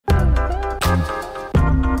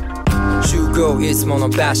go いつもの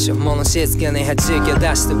場所物静かに弾き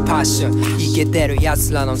出したパッションイケてる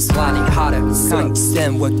奴らの空に張る換気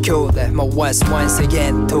扇は今日で回す once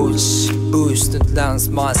again touch Boost the dance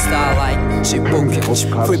my style like ちぼけ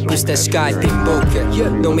フリップした視界ピンボケ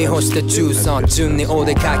飲み干したジュースを順にお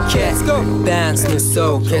出かけダンスの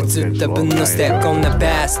層削った分のステップこんな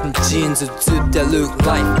バスのジーンズずっと look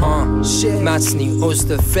like街に落ち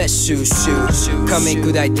たフレッシュシュー噛み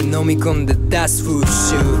砕いて飲み込んで出す風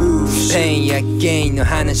習ペインやゲインの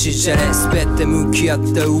話じゃねえ全て向き合っ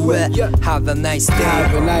た上 Have a nice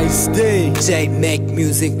day J make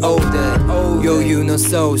music older 余裕の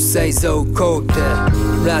ソウ製造工程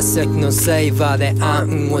紫のセイバーで暗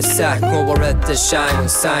雲をさこぼれたシャインの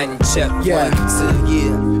サインにチェック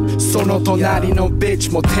1、2その隣のビッ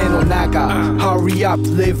チも手の中 Hurry up,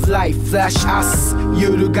 live life, flash us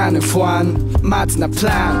揺るがぬ不安待つなプ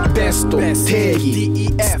ランベスト定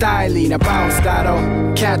義スタイリーなバウンスだろ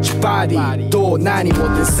Catch body どう何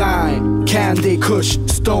もデザイン Candy Kush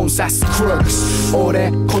Stones as crooks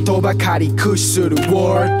俺言葉借り駆使する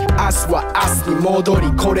Word 明日は明日に戻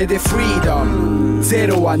りこれで Freedom ゼ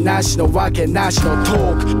ロはなしのわけなしのト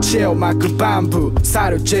ークチェを巻くバンブー去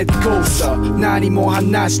るジェットコースター何も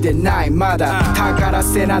話してないまだ宝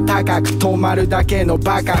背な高く止まるだけの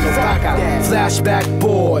バカのバカフラッシュバック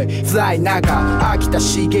ボーイフライ中飽きた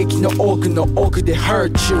刺激の奥の奥で Hurt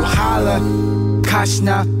you holla 歌詞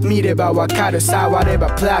な見ればわかる触れば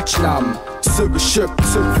プラチナムすぐシュッ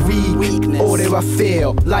すぐウィーク俺は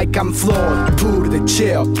feel like I'm flawed プールで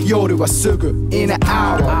chill 夜はすぐ in an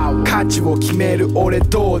hour 価値を決める俺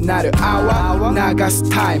どうなる泡流す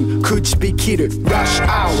タイム口火切る rush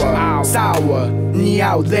hour サワー似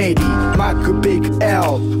合うレディマックビッグ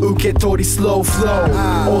L 受け取りスローフロ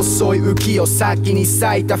ー遅い浮きを先に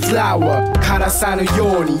咲いたフラワー枯らさぬ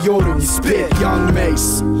ように夜にスピッ Young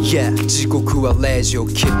Mace Yeah 時刻は0時を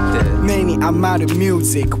切って目に余る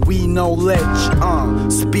music We know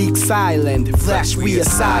Speak silent, flash we are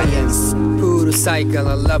science うるさいか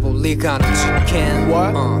らラボ理科の実験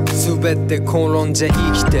全て混乱じゃ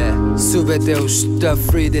生きて全てを知った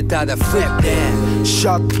フリーでただフリップ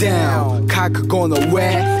Shut down 覚悟の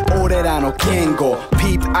上俺らの言語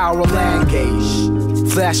Peep our language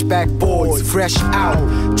Flashback boys fresh out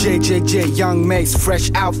JJJ young mates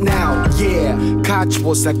fresh out now Yeah 価値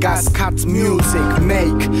を探すかつ music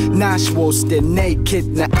make なしをして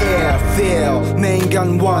naked な air feel Main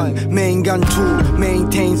gun 1 main gun 2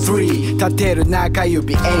 maintain 3立てる中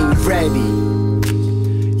指 ain't ready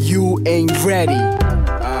You ain't ready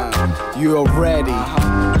You're ready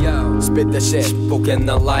Spit the shit ボケ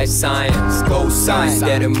な life science Go science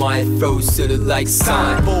出る前 throw する like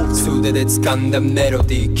sign 素手で掴んだメロ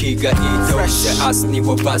ディー気が移動して明日に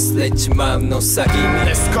は忘れちまうのさ意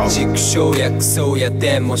味畜生やクソや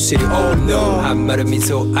でも知る Oh no はまる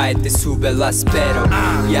水をあえて滑らすベ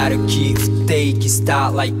ロやる気不定期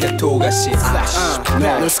start like a 富樫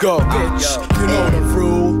Let's go bitch You know the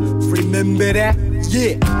rule Remember that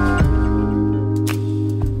Yeah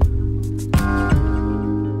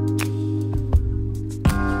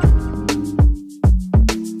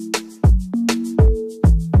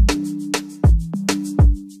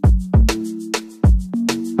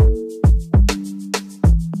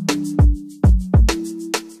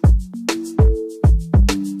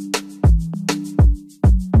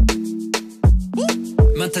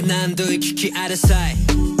また何度行き来あるさい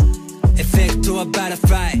エフェクトはバタフ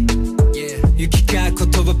ライ雪か言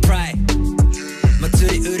葉プライ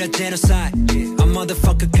祭り裏ジェノサイ A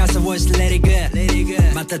motherfucker 傘をし Let it go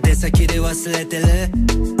また出先で忘れて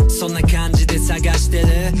るそんな感じで探してる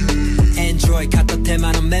Enjoy 片手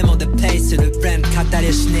間のメモでペイする Friend 語り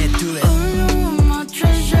ゃしねえ Do it Oh my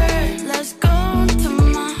treasure Let's go to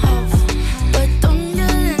my house But don't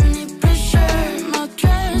get any pressure My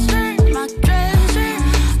treasure, my treasure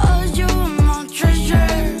Oh you my treasure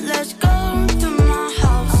Let's go to my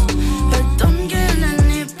house But don't get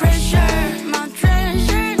any pressure My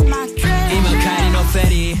treasure, my treasure 今帰りのフェ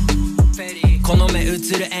リーこの目映る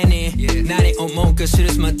絵に何を文句記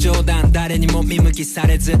すま冗談誰にも見向きさ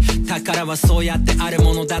れず宝はそうやってある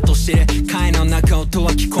ものだと知る貝の中音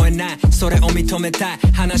は聞こえないそれを認めたい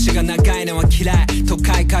話が長いのは嫌い都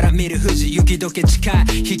会から見る富士雪解け近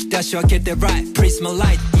い引き出し分けて Right PRISM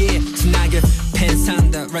light Yeah つなぐペンサン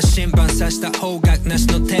ダー羅針盤刺した方角なし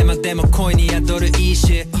のテーマでも恋に宿るいい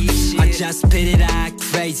し I just spit it out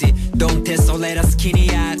crazy Don't test 俺ら好きに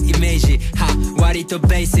やるイメージ割と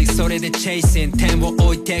ベーシックそれでチェイシン点を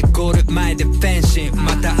置いてゴール前でフェンシン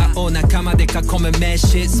また会おう仲間で囲む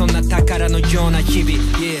飯そんな宝のような日々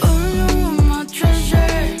Yeah Oh you my treasure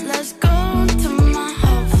Let's go to my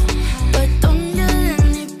house But don't get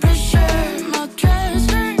any pressure My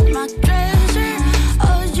treasure, my treasure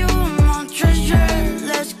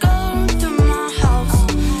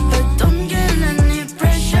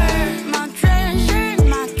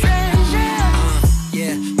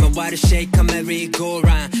ワイルシェイカメリーゴー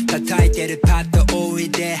ラン叩いてるパッド多い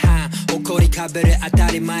で半誇りかぶる当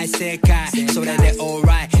たり前正解それで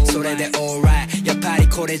alright それで alright やっぱり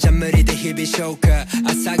これじゃ無理で日々消化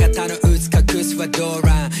朝方のうつ隠すはドー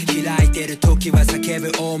ラン開いてる時は叫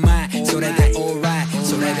ぶ Oh my それで alright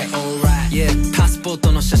それで alright yeah パスポー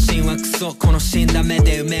トの写真はクソこの死んだ目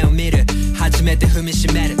で夢を見る初めて踏みし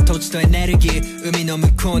める土地とエネルギー海の向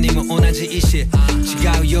こうにも同じ意志違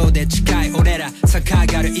うようで近い俺ら坂上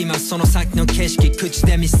がる今その先の景色口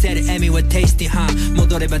で見せる笑みはテイスティハン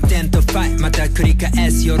戻ればデンとファイまた繰り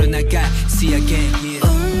返す夜長い See you again yeah.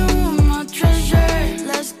 Oh you are my treasure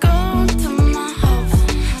Let's go to my house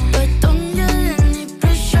But don't get any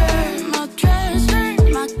pressure My treasure,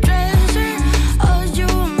 my treasure Oh you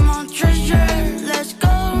are my treasure Let's go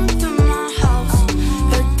to my house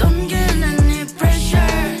But don't get any pressure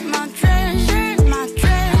My treasure, my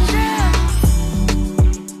treasure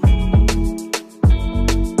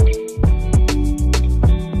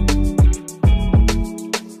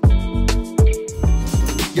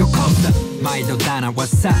よこさ毎度棚は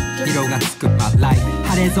さ色がつくバライ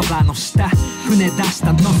晴れ空の下船出し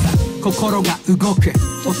たのさ心が動く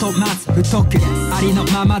音まず太くありの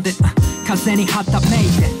ままで風にはためい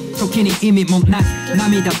て時に意味もなく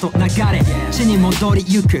涙と流れ地に戻り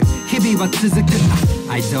ゆく日々は続く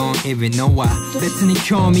I don't even know why 別に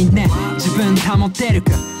興味ね自分保てる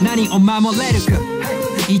か何を守れるか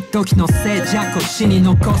一時の静寂を死に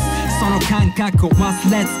残すその感覚を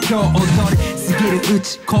忘れず今日踊る過ぎるう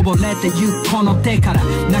ちこぼれてゆくこの手から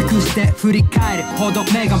なくして振り返るほど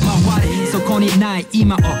目が回るそこにない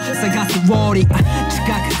今を探すウォーリー近く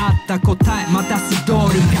あった答えまた素通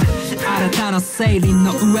りか新たなセイリン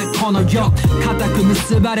の上この世固く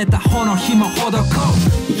結ばれた穂の紐ほどこう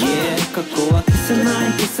Yeah 過去は消せな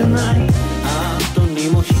い消せない後に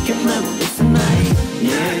も引けない消せない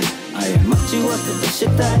Yeah過ちは正し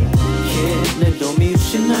たいけれど見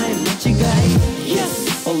失い間違い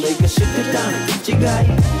Yes 俺が知ってたの間違い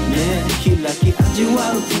ね開き味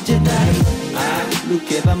わう時代歩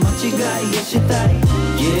けば間違いがしたい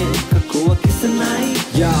Yeah 過去は消せない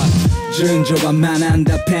Yeah順序は学ん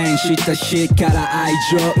だペン知った日から愛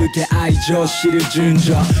情受け愛情知る順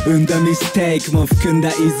序生んだミステイクも含んだ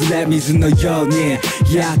いずれ水のように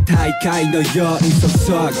や大海のように注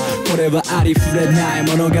ぐこれはありふれない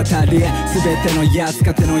物語全てのやつ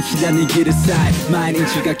方のひら握る際毎日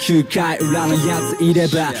が9回裏のやついれ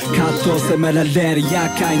ば葛藤迫られる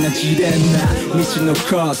厄介なジレンマ道の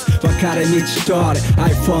コース分かれ道通り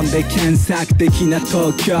iPhone で検索的な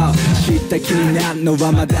東京知った気になるの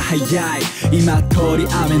はまだ早い今通り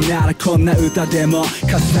雨ならこんな歌でも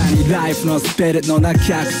重にライフのスペルの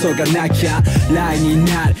中クソがなきゃ来に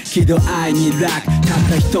なる喜怒哀に楽たっ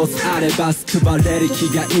た一つあれば救われる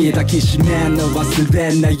気がいい抱きしめんの忘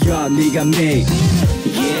れないよ苦み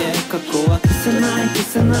Yeah 過去は消せない消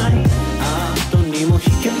せない後にも引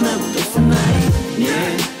けない落とせない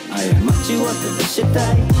Yeah 過ちは正し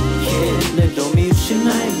たいけれど見失い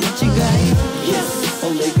間違い Yes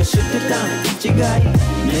俺が知ってたの間違い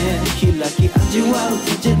ね開き味わう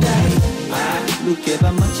時代歩け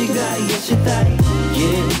ば間違いがしたい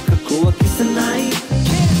Yeah 過去は消せない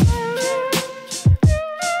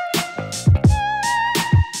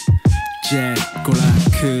J 娯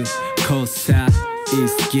楽交差イ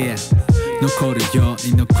スゲ残るよう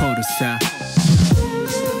に残るさ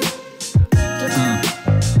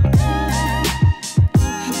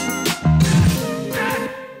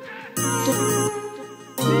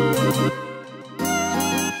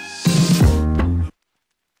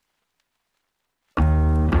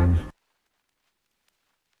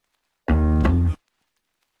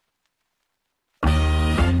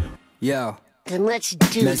Yo Then let's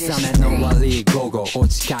do 目 this 覚めの悪い午後落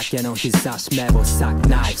ちかけの日差し目を裂く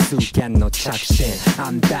ナイフ数件の着信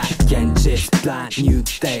I'm back 現実 Blind new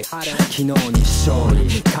day 昨日に勝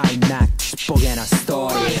利開幕ちっぽけなスト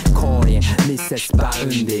ーリー降臨ミセスバウ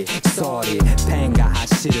ンディソーリーペンが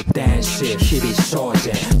走る電子日々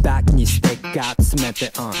精進バックにステッカー詰め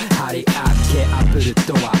て張り合うケアプル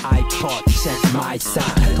ドア iPod チェックマイサ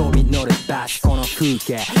ン飛び乗るバスこの風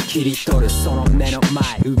景切り取るその目の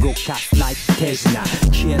前動かす like 手品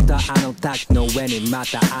消えたあの滝の上にま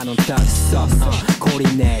たあのタクソス懲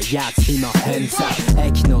りねえやつ今偏差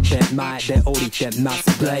駅の手前で降りてま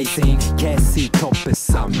す Blazing KC トップ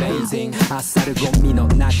ス Amazing 漁るゴミの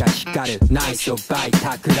中光るナイスをバイ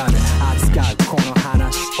企む扱うこの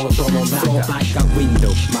話音の中 Like a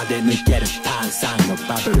window まで抜ける炭酸の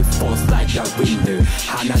バブル Force like a window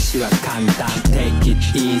話は簡単 Take it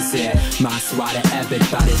easy マス割れ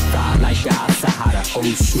Everybody fly like 朝原欧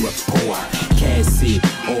州は Power KC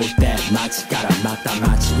追うて街からまた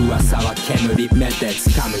街噂は煙目で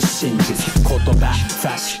掴む真実言葉フ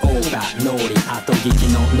ラッシュオーバー脳裏後聞き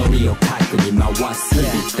のノリを核に回す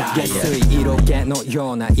日々下水色気の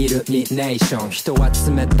ようなイルミネーション人は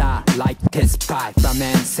冷たい like test pipe 場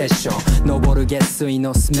面セッション登る下水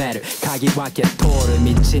のスメル鍵分け通る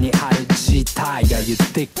道にある事態が言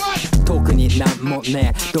って特になんも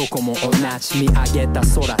ねえどこも同じ見上げた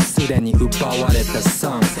空すでに奪われた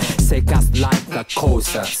ソング生活ライフが交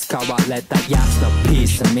差使われたやつのピー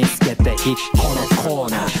ス見つけて一個のコ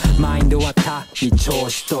ーナーマインドは他に調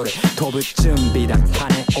子取る飛ぶ準備だ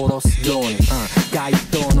金下ろすように、街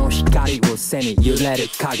灯の光を背に揺れる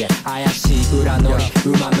影怪しい裏乗り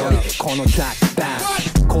馬乗りこのトラックバ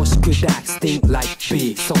ン腰砕くスティング like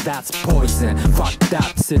B so that's poison fucked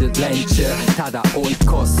up する連中ただ追い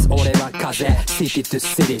越す俺は風 city to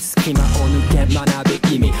city 隙間を抜け学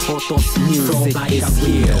ぶ意味落とす music is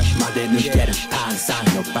here まで抜ける炭酸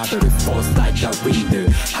のバブル force like a windu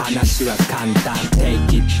話は簡単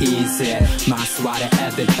take it easy まっすわれ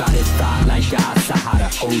everybody fly like 朝原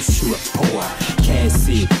欧州は poor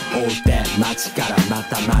KC 追うて街からま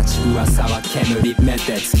た街噂は煙目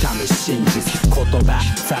で掴む真実言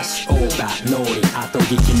葉フラッシュオーバー脳裏後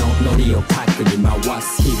聞きのノリを核に回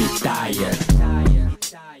す日々ダイヤ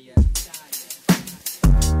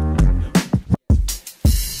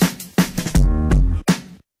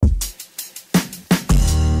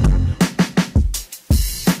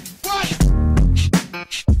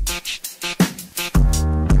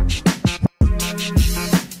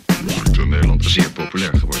Zeer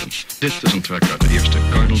populair geworden. Dit is een track uit de eerste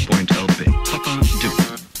Cardinal Point LP. Papa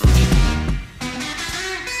Do.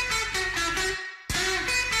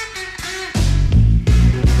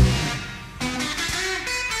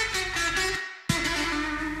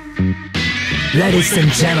 Ladies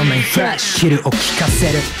and gentlemen, fresh キルを効か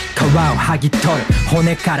せる皮を剥ぎ取る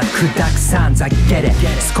骨から砕くさんざけで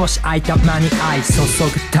少し空いた間に愛注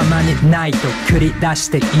ぐたまにないと繰り出し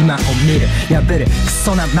て今を見る破るク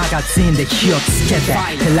ソなマガジンで火をつけて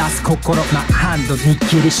照らす心真ハンド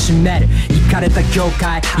握りしめるイカれた業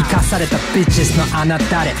界生かされたビッチスのあな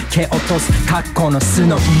たで蹴落とす格好の巣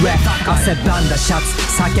の上汗ばんだシャ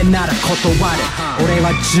ツ酒なら断る俺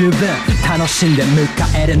は十分楽しんで迎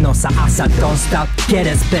えるのさ朝 Don't stop get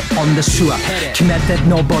it spit on the shore 決めて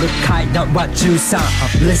登る階段は13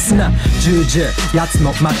 Listen up JUJU やつ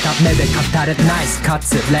もまた目で語るナイスか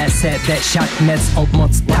つ冷静で灼熱を持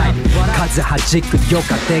つタイプ数弾くよ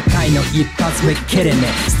かでかいの一発目蹴れね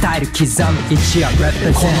スタイル刻む一夜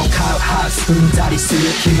represent このカウハウスうんざりする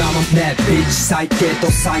暇もねビッチ最低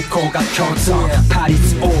と最高が共存パリ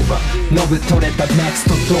スオーバーノブ取れた NEXT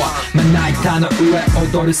ドアまな板の上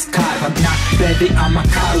踊るスカイはなベビー I'm a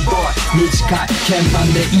cowboy 短い鍵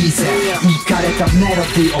盤でいいぜイカれたメロ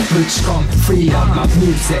ディーをぶち込む Freedom my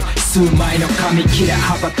music 数枚の紙切れ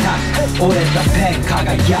羽ばたく折れたペン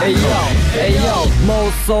輝く Hey yo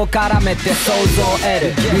妄想絡めて想像を得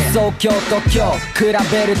る理想郷と今日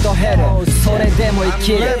比べると減るそれでも生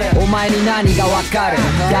きるお前に何がわかる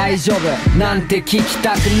大丈夫なんて聞き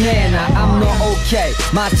たくねえな I'm not okay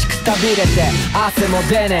待ちくたびれて汗も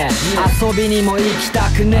出ねえ遊びにも行きた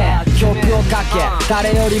くねえ曲をかけ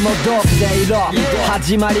誰よりもドープでいろ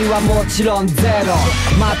始まりはもちろんゼロ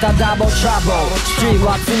またダブルトラブルストリート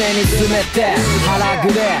は常に詰めて腹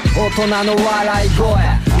ぐれ大人の笑い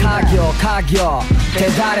声家業って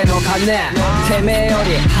誰の金てめえよ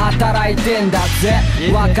り働いてんだぜ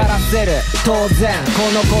分からせる当然こ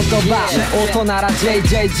の言葉音なら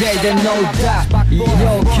JJJ で No doubt Yo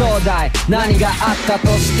兄弟何があったと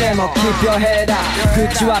しても Keep your head up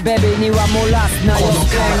口はベビーには漏らすなよこの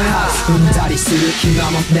カウハウスうんざりする暇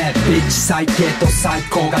もねビッチ最低と最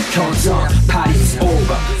高が共存パリスオー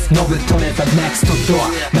バーノブ取れた NEXT ドア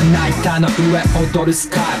まな板の上踊るス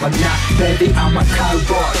カイはなベビー I'm a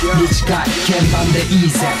cowboy 短い鍵盤でいい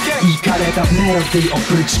ぜイカれたメロディーを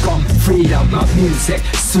ぶち込む Freedom my music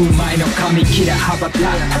数枚の紙切れ羽ばた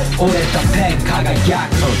く折れたペン輝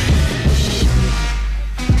く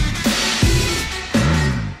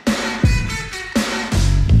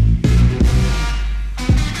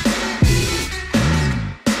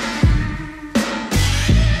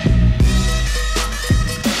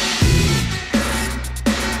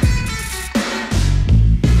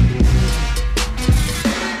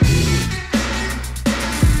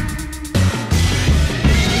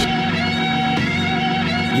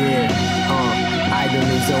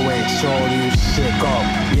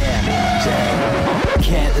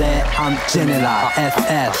I'm general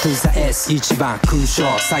FL to the S 一番空将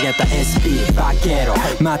下げた SP バケロ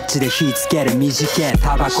マッチで火つける短い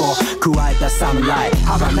タバコ加えた侍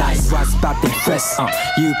Have a nice was batting fresh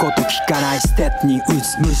言うこと聞かないステップに打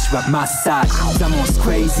つ虫はマッサージ The most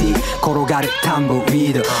crazy 転がるタンブウィ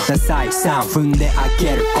ードダサい3踏んで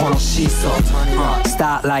開けるこのシーソース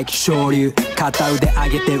ター like 昇竜片腕上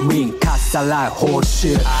げてウィンかっさらう報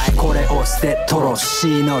酬これを捨てトロシ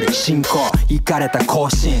ーノリ進行いかれた更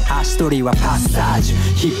新足取りはパッサージ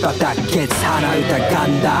引っ張ったケツ鼻歌ガ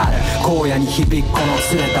ンダール荒野に響くこの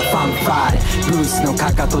擦れたファンファーレブースの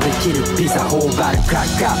かかとで切るピザ頬張るクラ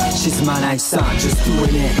ッカー沈まないさ Just doing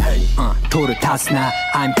it 取るタスナ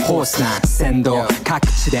I'm ホースナ先導各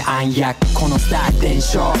地で暗躍このスター伝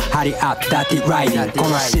承ハリアップダティライディングこ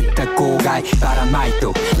の知った号外ばらまい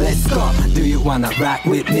と Let's go Do you wanna rock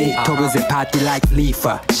with me 飛ぶぜパーティー like リーフ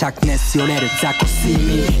ァー灼熱よれる雑魚 See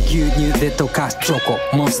me 牛乳で溶かすチョ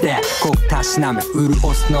コモンステー濃くたしなむ潤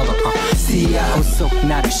す喉 See ya 遅く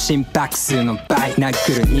なる心拍数の倍殴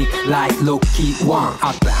る肉 Like Rocky 1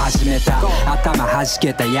アップ始めた頭弾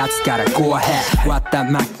けたやつから Go ahead 割った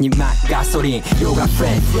マキにガソリンヨガフ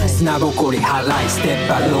レン砂ぼこり払いステッ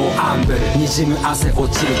パーローアンブル滲む汗落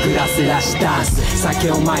ちるグラスラシダンス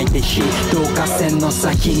酒をまいて火導火線の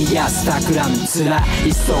先にやす企むつらい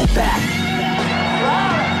It's so bad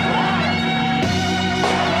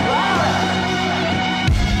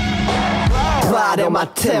Blood in my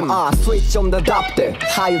Tim switch on the adapter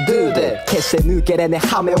How you do that 決して抜けれね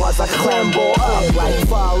はめ技クランボー up like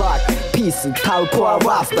far rock ピースタウポア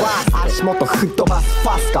ラスター足元吹っ飛ばすフ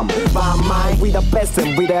ァスカム My mind with the best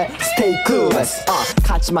and with the stay clueless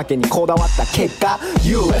勝ち負けにこだわった結果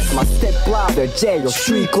US My step brother J よ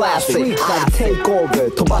street classic I take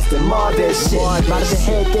over 飛ばすマーデーシッまるで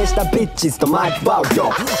閉経したビッチズとマイクバウ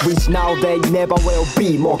よ Which now they never will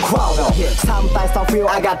be more crowded Sometimes I feel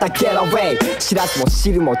I gotta get away 知らずも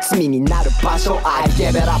知るも罪になる場所 I give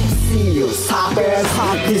it up see you Suckers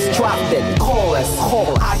hot distracted chorus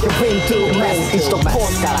I can bring to mess 一度コー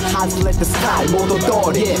スから外れてスタイル元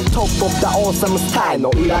通り Top of the awesome style の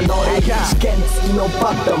裏のり試験付きの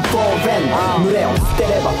バットンフォーベン群れを捨て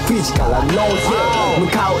ればフィジカルノーヒル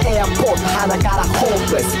向かうエアポート鼻からホー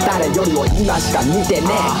プレス誰よりも今しか見てね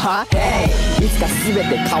えいつか全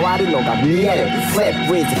て変わるのが見える Flip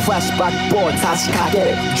with flashback board 差し掛け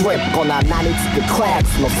る Drip こんな何つくクラック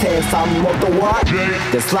スの生産元は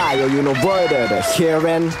This lie you know word of the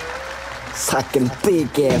hearing Sucking big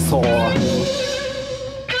asshole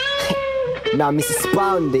Now Mrs.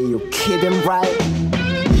 Boundy you kidding right?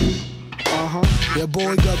 Your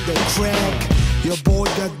boy got that crack Your boy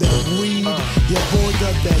got that weed Your boy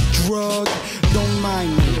got that drug Don't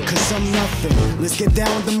mind me cause I'm nothing Let's get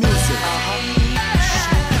down with the music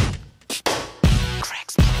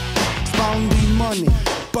Boundy money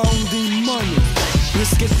Boundy money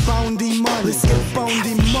Let's get boundy money Let's get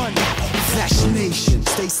boundy money Flash Nation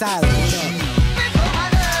Stay silent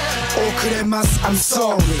遅れます I'm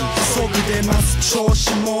sorry 即出ます調子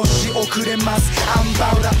申し遅れます I'm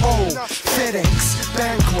about to owe FedEx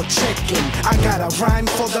Bank を checking I got a rhyme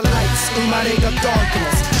for the lights 生まれが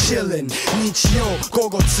darkness Chillin 日曜午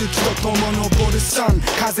後月ととも昇る sun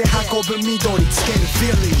風運ぶ緑つける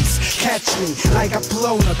feelings Catch me like a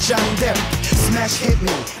blow の John Depp Smash hit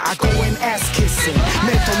me I go in ass kissing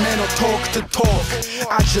目と目の talk to talk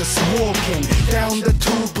I just walking down the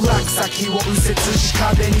 2 blocks 先を右折し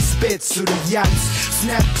壁にスペッツするやつス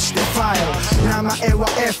ナップしてファイル名前は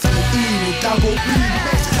F に E にダブル B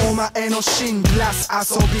お前のシングラス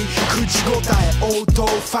遊び口答え応答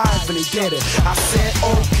5に出る I said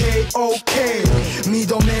OK OK 2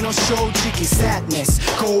度目の正直 sadness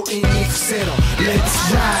強引に伏せろ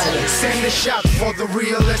Let's ride Send a shot for the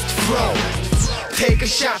realest flow Take a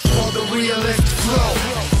shot for the realest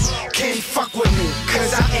flow Can't fuck with me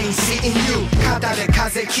cause I ain't seeing you 肩で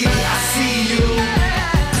風切り I see you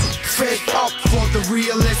Fed up for the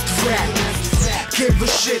realest rap Give a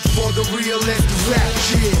shit for the realest rap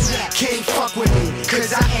yeah. Can't fuck with me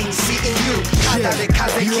cause I ain't seeing you 肩で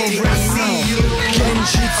風切り I see you 現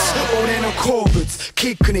実俺の好物キ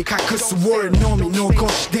ックに隠す word のみ残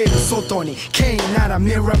し出る外に K なら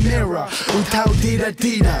mirror mirror 歌うディラデ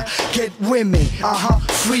ィラ Get with me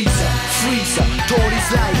Freezer Freezer 通り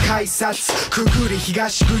づらい改札くぐり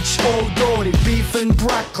東口大通り Beef and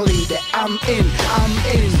broccoli で I'm in I'm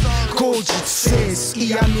in 後日制す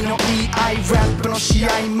嫌味の EI ラップの試合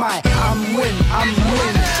前 I'm win I'm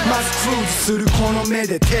win まずクルーズするこの目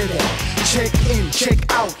で手でチェックインチェッ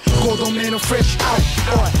クアウト5度目のフレッシュア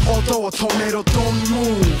ウトおい音を止めろ Don't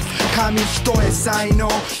move 紙一重才能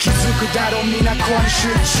気づくだろみんなこに集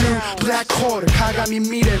中ブラックホール鏡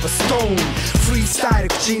見ればストーンフリースタイル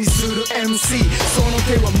口にする MC その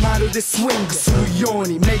手はまるでスイングするよう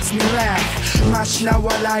に Makes me laugh マシな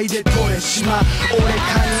笑いで取れしま俺か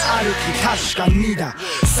に歩き確かにだ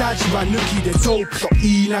サジは抜きでドープと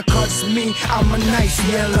いいな Cause me I'm a nice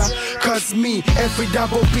yeller Cause me every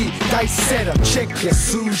double B dice setup check や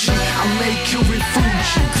数字 I make you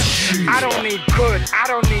refugee I don't need good, I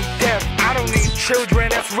don't need death, I don't need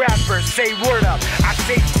children as rappers. Say word up, I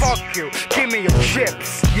say fuck you, give me your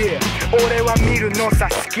chips. Yeah, 俺は見るのさ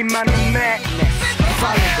隙間の madness.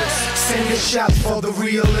 Follow this, send a shot for the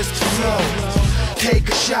realist flow. Take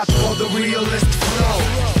a shot for the realist flow.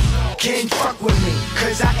 Can't fuck with me,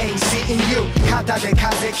 cause I ain't seeing you. 肩で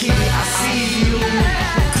風切り I see you.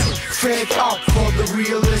 Fed up for the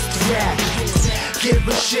realist rap. Give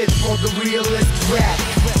a shit for the realist rap.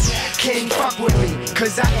 Can't fuck with me,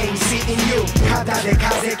 cause I ain't seeing you. 肩で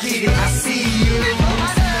風切り I see you.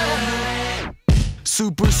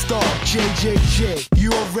 Superstar JJJ, you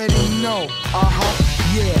already know.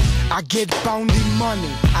 Yeah, I get bounty money,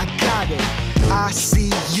 I got it. I see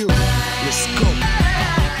you. Let's go.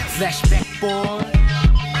 Flashback boy.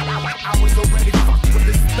 I was already fucked with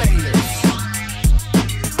the Spaders.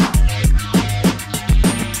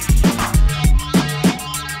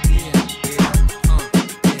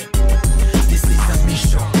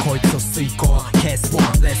 Case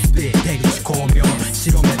 1 Let's be 出口巧妙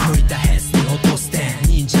白目向いたヘスに落とす点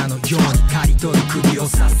忍者のように刈り取る首を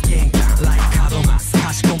刺す玄関 Like 角マス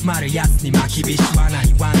かしこまるやつに巻き火し罠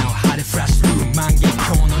に罠を張るフラッシュルーム万華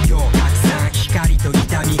鏡のようたくさん光と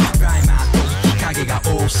痛みプライマーと生き影が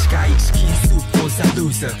覆う視界チキンスープをザルー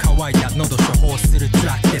ズ乾いた喉処方するト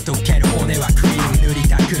ラックで溶ける骨はクリーム塗り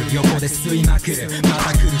たくる横で吸いまくるま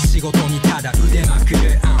た来る仕事にただ腕まく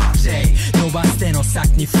るJ 伸ばす手の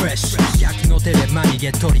先にフレッシュ逆の手で眉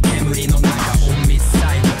毛取り煙の中隠密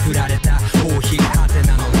サイド振られた王妃ハテ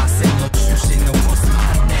ナの螺旋の中心のコス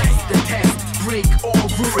マネ The test break all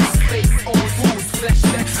rules break all rules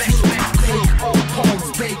flashback break all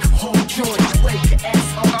poems break whole joints break your ass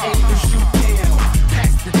up aim to shoot down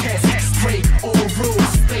pass the test break all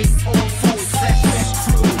rules break all fools flashback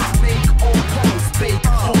crew break all poems break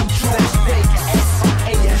whole joints break your ass up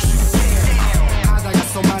aim to shoot down 肌が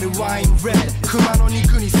染まるワインレッド熊の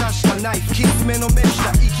肉に刺したナイフきつめの目し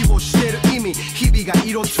た息をしてる意味日々が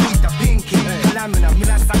色ついたピンキー絡むな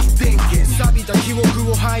紫電気錆びた記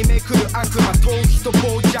憶を這いめくる悪魔逃避と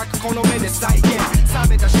傍若この目で再現冷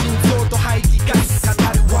めた心臓と排気ガス語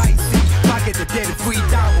る YC 化けて出るフリ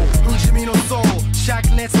ーダウン不死身のソウル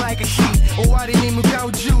灼熱 like a heat 終わりに向か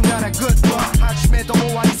う銃ならグッド始めと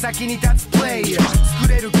終わり先に立つプレイヤー作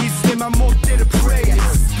れる傷で守ってるプレイヤ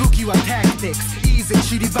ー武器はタクティクスいいぜ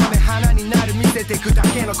散りばめ花になる見せてくだ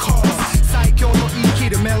けのコース最強の言い切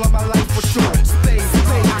るメロマライフ for sure Space,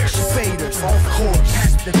 action faders of course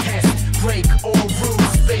pass the test break all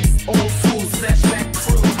rules face all fools flashback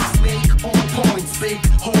crew make all points big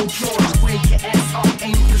whole joints break your ass up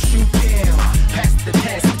aim to shoot down pass the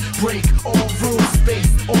test break all rules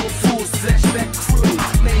face all fools flashback crew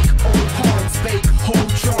make all points big whole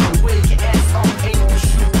joints break your ass up aim to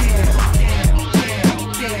shoot down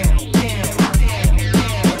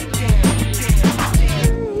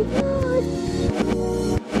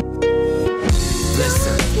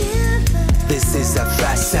Listen, this is a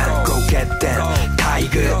fast sound, go get them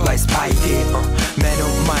Tiger like Spidey, 目の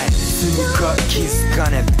前通過気づか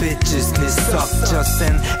ね Bitches miss up, just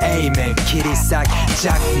an amen 切り裂きジ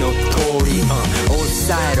ャックの通り、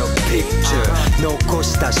抑えろ Picture 残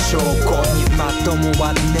した証拠にまとも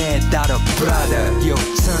はねえだろ Brother, you're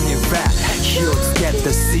turning rap 火をつけた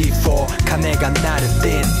C4 鐘が鳴る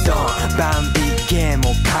ディンドンバンビーゲーム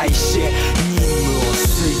を開始任務を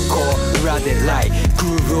遂行裏でライグ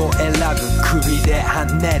ルーを選ぶ首で跳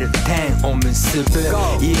ねる点を結ぶ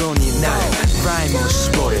色になるライムを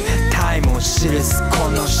絞るタイムを記すこ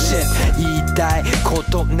の shit 言いたいこ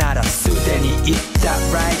とならすでに言った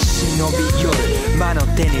right 忍び寄る魔の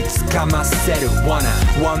手につかませる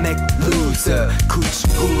wanna make loser 口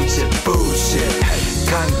封じ bullshit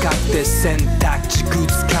感覚で選択肢く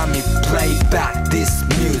つかみ play back this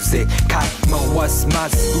music かき回すま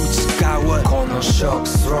ず内側このショック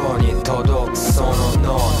スローに届くその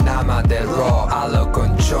脳生でローアロコ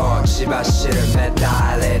ントロール血走るメ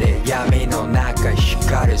ダレで闇の中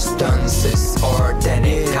光るストンセスオー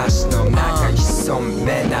デニ歌詞の中潜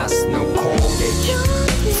めなすの攻撃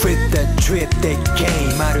Fit the trip でゲ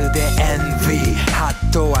イまるで envy 発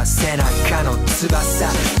人は背中の翼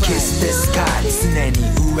Kiss the sky 常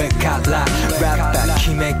に上からラッパー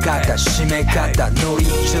決め方締め方ノリ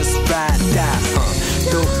just right down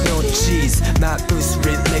ドブのチーズまぶす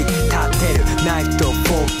リリ立てるナイフとフ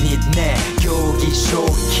ォークにね競技正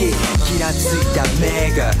気ギラついた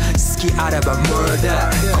目が好きあらばムー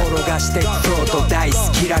ダー転がしてフロート大好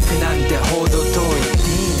き楽なんてほど遠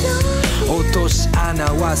い落とし穴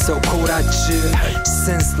はそこら中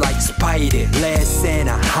Sense like Spidey 冷静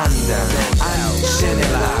な判断 I'm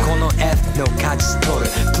general この F の勝ち取る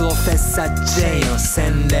プロフェッサー J の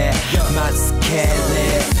洗礼まず敬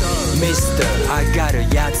礼 Mr. 上がる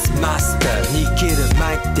やつマスター握る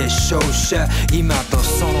マイクで勝者今と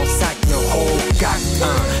その先の方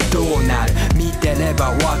角、どうなる見てれば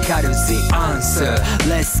わかる The answer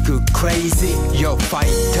Let's go crazy Yo fight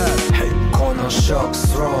up このショック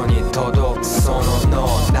スローに届くその脳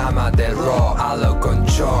生でローアロコン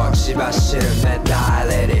ジョー血走るメダ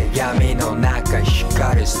レリ闇の中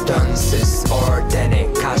光るストンセスオーデネ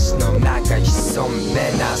歌詞の中潜む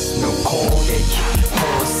メナスの攻撃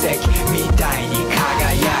宝石みたいに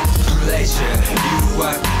輝くプレジャー誘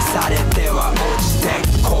惑されては落ちて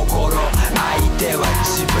心相手は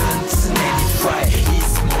自分常にフライい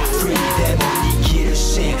つもフリーでも握る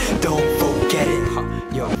シーン Don't forget it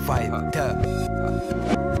Yo fight up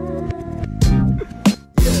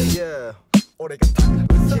Yeah 俺が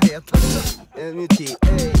好きでやったんだ MUTA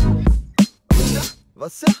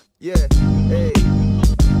What's up? Yeah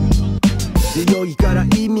代々木から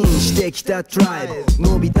移民してきたトライブ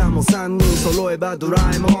のび太も3人揃えばドラ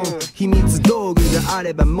えもん秘密道具があ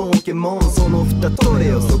れば儲けもんその蓋取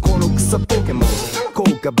れよそこの草ポケモン効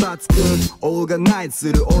果抜群オーガナイズ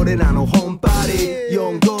する俺らのホームパーティ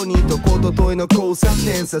ー452と小とといの交差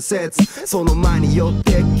点左折その前に寄っ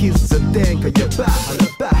て喫茶店かやば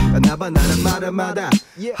穴場ならまだまだ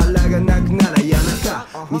腹がなくなら谷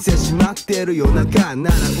中店閉まってる夜中な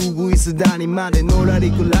らウグイス谷までのら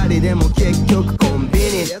りくらりでも結局コンビ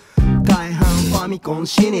ニ大半ファミコン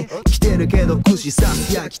しに来てるけど串刺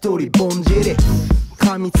す焼き鳥ぼんじり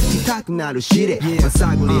噛みつきたくなるしりま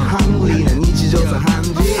さぐりハングリーな日常茶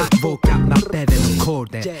飯事僕がマッペベのコー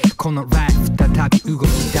ルでこのライフ再び動き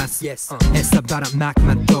出す餌ばらまく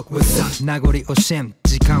まドッグさ名残惜しむ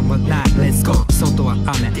時間はない Let's go 外は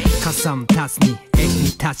雨傘もタスに駅に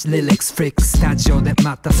立ちリリックスフリックスタジオで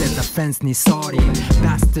待たせたフェンスに Sorry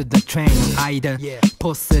バスと the train の間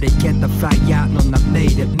ポスでゲットフライヤーの名メ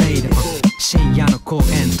イド深夜の公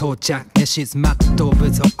園到着寝静まった動物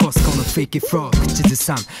起こすこのフリーキーフロー口ず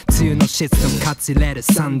さん梅雨の湿度かつ入れる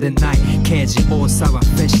サンデーナイ刑事大沢フ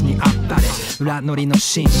ェッシュにあっぱれ裏乗りの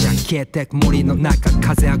新車消えてく森の中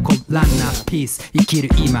風運ぶランナーピース生きる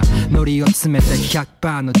今ノリを詰めた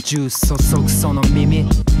 100% のジュース注ぐその耳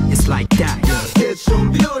It's like that ステーショ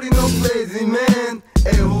ン日和のクレイジーメン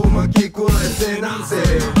絵を巻き加えてなんせ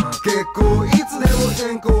結構いつでも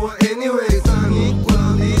先行は Anyway さんに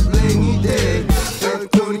ワンディレイニーデイ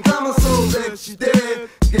適当にかまそうぜして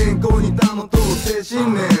健康に保とう精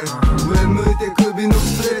神面上向いて首の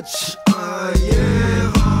ストレッチ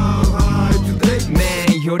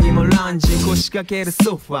麺よりもランジ腰掛ける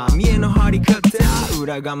ソファー見えの張り方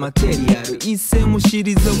裏がマテリアル一線も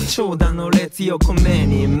退く長蛇の列横目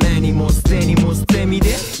に目にも捨てにも捨て身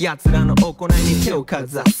で奴らの行いに手をか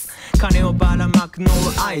ざす金をばらまくの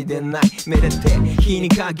は愛でないめでて火に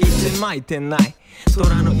限って巻いてない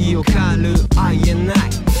空の意を狩る愛えない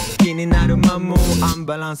気になる摩耗アン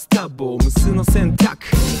バランス多忙無数の選択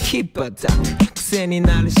ヒップアタック癖に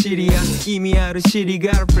なるシリアス意味あるシリ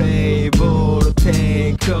ガルプレイボールテ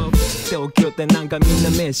イクオフ東京ってなんかみんな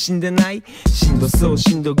目死んでないしんどそう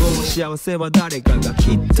しんどご幸せは誰かが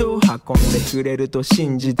きっと運んでくれると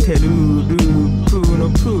信じてるループの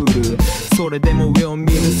プールそれでも上を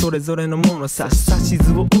見るそれぞれの物差し指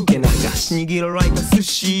図を受け流し握るライカ寿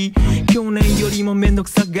司去年よりもめんどく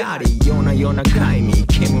さがり夜な夜な買いに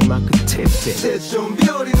煙まくってってステーション日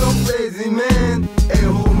和のクレイジーメン絵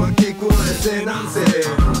を巻き加えてなんせ結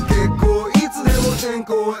構いつでも先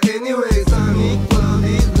行は Anyway さんにワンデ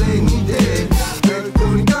ィレイニーデイ適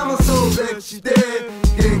当にかまそうぜして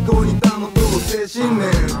健康に保とう精神面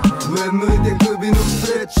上向いて首の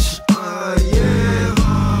ストレッチ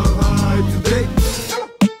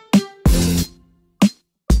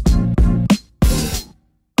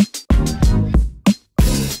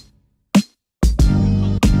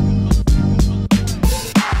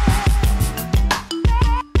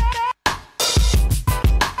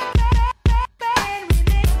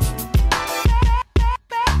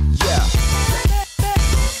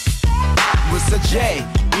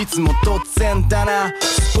いつも突然だな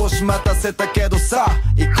少し待たせたけどさ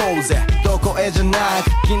行こうぜどこへじゃない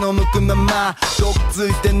気の向くままどっつ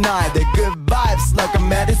いてないで Good vibes like a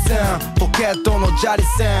medicine ポケットの砂利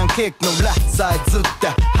線キックのラッサイずって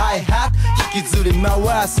ハイハッ引きずり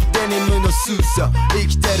回すデニムのスーツ生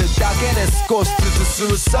きてるだけで少しずつス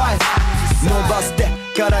ーサイズ伸ばして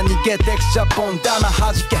から逃げてきちゃポン玉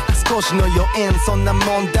弾け少しの余韻そんなも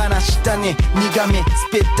んだな下に苦味ス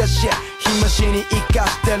ピッタシ日増しに生か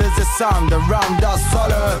してるぜサンダーランダーソ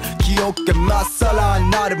ル記憶がまっさらに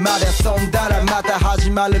なるまで遊んだらまた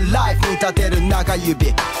始まるライフに立てる中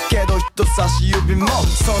指けど人差し指も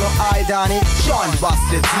その間にジョイン忘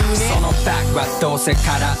れずにそのバックはどうせ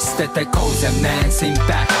から捨ててこうぜ Man sing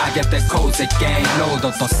back 上げてこうぜゲインロー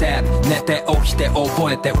ドとセット寝て起きて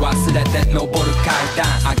覚えて忘れて登る階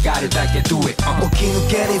段上がるだけ Do it、起き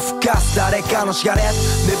抜けに吹かす誰かのシガレッ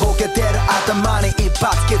ト寝ぼけてる頭に一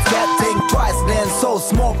発気づけ Think twice then so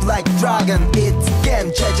smoke like dragon It's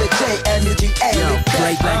game JJJ MUTA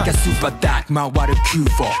Play like a super dark 回る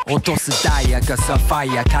Q4 落とすダイヤがサファ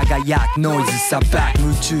イア輝くノイズさバック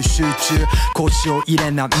夢中集中腰を入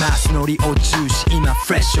れなますノリを重視今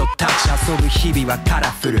フレッシュをタッチ遊ぶ日々はカ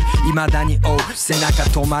ラフル未だに追う背中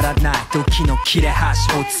止まらない時の切れ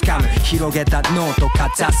端をつかむ広げたノート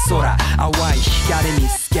かざす空淡い光に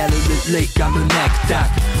透けるリリックが胸くだ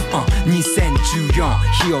く、2014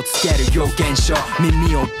火をつける予言書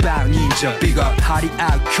耳を奪う忍者ビガ張り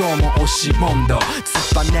合う今日も押し問答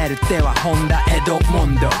突っぱねる手はホンダエドモ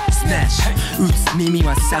ンドスマッシュ打つ耳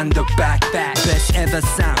はサンドバックベストエヴァ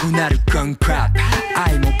さんうなるガンクラップ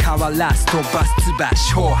愛も変わらず飛ばすつば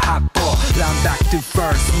し砲発砲ランバックトゥファ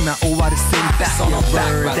ースト今終わるシンバックそのバ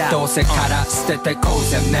ックはどうせから捨ててこう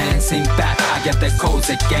ぜ Man sing back 上げてこう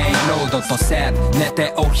ぜゲインロードとセット寝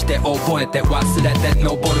て起きて覚えて忘れて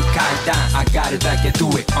登る階段上がるだけ Do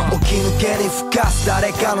it、起き抜けに吹かす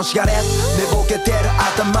誰かのシガレット寝ぼけてる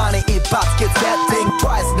頭に一発気づけ Think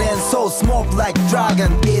twice then so smoke like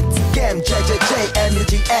dragon It's game JJJ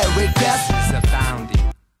MUTA request The bounty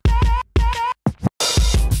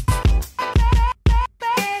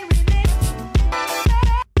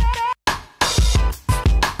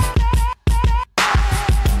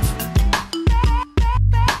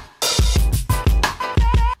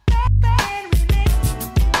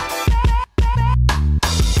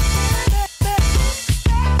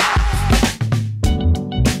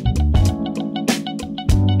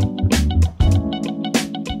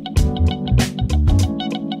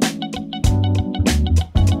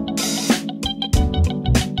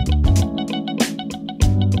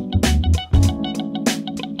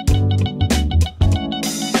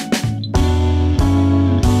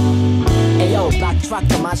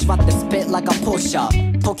交わってスピッ like a pusher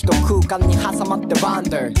時と空間に挟まってワン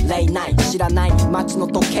ダーレイナイ知らない街の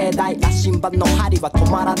時計台羅針盤の針は止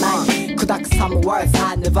まらない砕く some words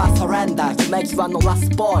I never surrender 夢際のラス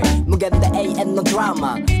ボーイ無限で永遠のドラ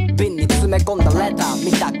マ瓶に詰め込んだレター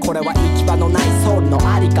見たこれは行き場のないソウルの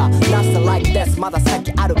ありか Nothing like this まだ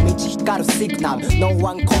先ある道光るシグナル No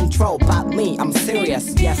one control but me I'm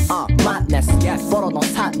serious Yes madness Follow no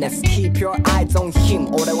sadness Keep your eyes on him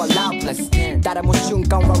俺は loveless 誰も瞬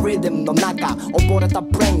間はリズムの中溺れた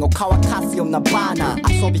ブレインを乾かすようなバーナ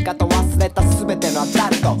ー遊び方忘れた全てのアダ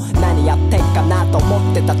ルト何やってっかなと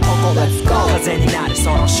思ってたとこ Let's go 風になる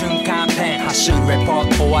その瞬間ペン走るレポ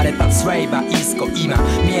ート追われたスレイバーイスコ今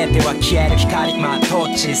見えては消える光まあト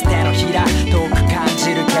ーチ捨てのひら遠く感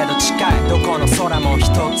じるけど近いどこの空も一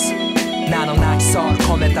つ名のなきソウル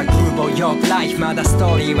込めたグルーヴをよくライフまだス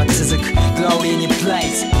トーリーは続くグローリーにプレイ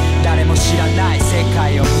ズ誰も知らない世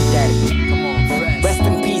界を見てる Rest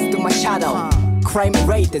in peace to my shadow Crime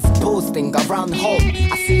rate is boosting around home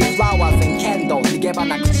I see flowers and candles 逃げ場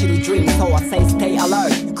なく散る dream So I say stay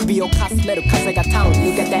alert 首をかすめる風がタウン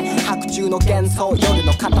抜けて白昼の幻想夜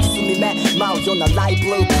の片隅目舞うようなライ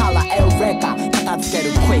ブルーカラーエルレカ片付け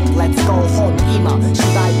る quick Let's go home 今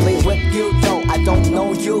Should I play with you? No I don't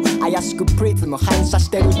know you 怪しくプリズム反射し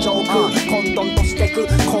てる上空混沌としてく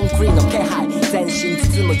コンクリの気配全身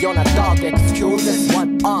包むような dark excuses What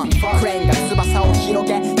on クレーンが翼を広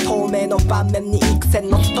げ透明の盤面に幾千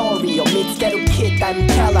のストーリーを見つけるキッタイム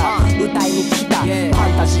キャラー歌いに来たファン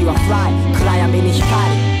タジーはフライ暗闇に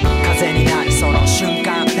光風になるその瞬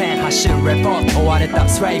間ペン走るレポート追われた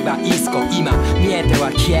スレイバーイスコ今見えて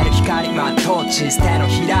は消える光まあトーチ捨ての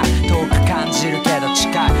ひら遠く感じるけど近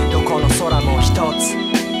いどこの空も一つ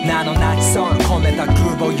名のなきソウル込めたグル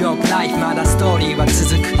ーヴをよくライフまだストーリーは続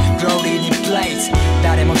くグローリーにプレイズ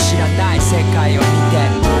誰も知らない世界を見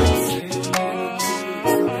てる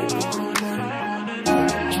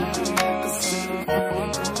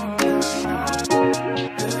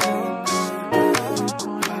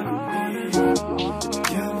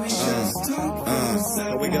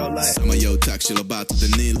白バートで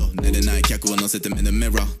ニーロ寝れない客を乗せて目のミ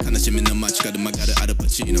ラー悲しみの街角曲がるアルパ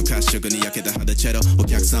チーノ褐色に焼けた肌チェロお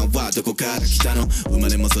客さんはどこから来たの生ま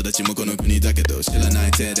れも育ちもこの国だけど知らな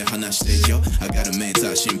い手で話してよ上がるメー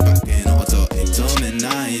ター心拍計の音止め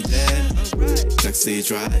ないでタクシー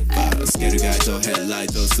ドライバースケールガイドヘッドライ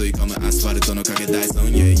ト吸い込むアスファルトの影ダイソン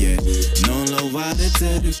Yeah yeah 呪われ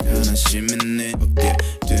てる悲しみに Okay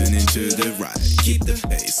turn into the right keep the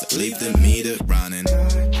pace leave the meter running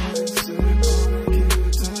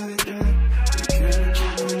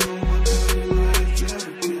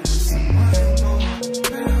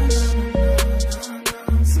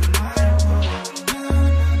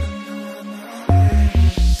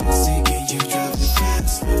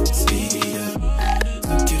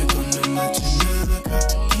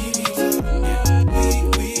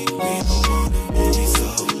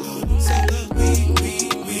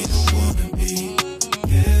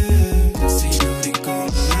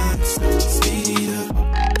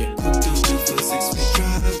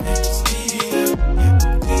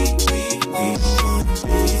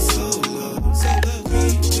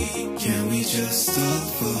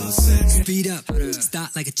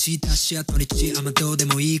Start like a cheetah 足跡に血あまどうで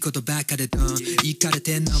もいいことばっかでドンイカれ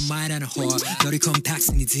てんのお前らの方乗り込むタク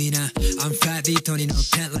シーにゼーナ I'm fat ビートに乗っ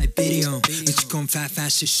て like ビリオン打ち込むファッファッ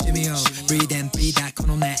シュしてみよう Breathe and breathe that こ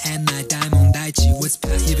のねえんない大門大地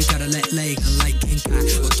Whisper 指から let lay gun like 限界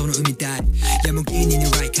音の海大ヤモギニに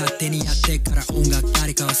right 勝手にやってから音楽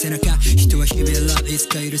誰かは背中人は日々 love いつ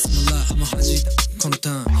か許すの love も弾いたこのタ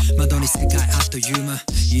ーン窓に世界あっという間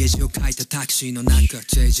家路を書いたタクシーの中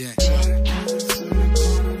JJ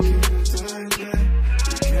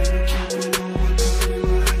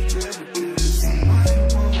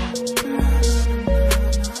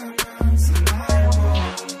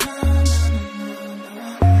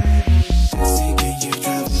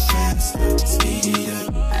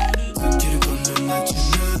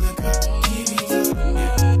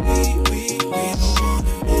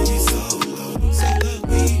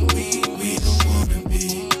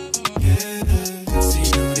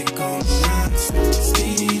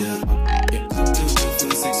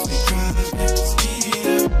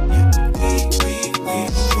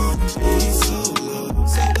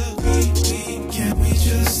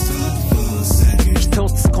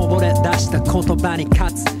言葉に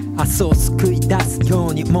勝つ明日を救い出すよ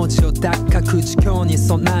うに文字を高く自供に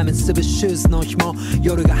備え結ぶシューズの紐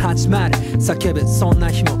夜が始まる叫ぶそんな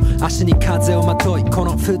日も足に風をまといこ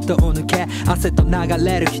のフットを抜け汗と流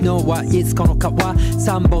れる昨日はいつこの川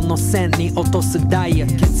3本の線に落とすダイヤ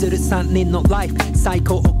削る3人のライフ最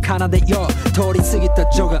高を奏でよう通り過ぎ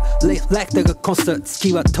たジョガリフレクターがコスト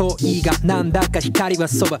月は遠いがなんだか光は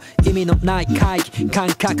そば意味のない会議感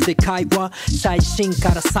覚で会話最新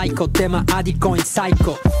から最高でもアディコイン最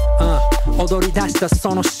高踊り出した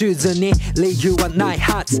そのシューズに理由はない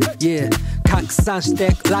はず、yeah、拡散して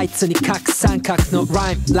ライツに拡散角の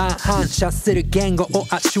ライム乱反射する言語を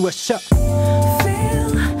足はしょ Feel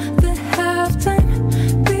the halftime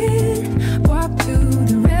beat walk to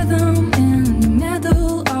the rhythm in the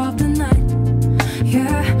middle of the night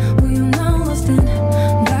Yeah, we are now lost in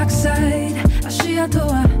backside 足跡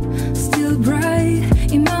は still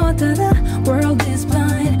bright 今はただ world is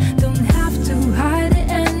blind Don't have to hide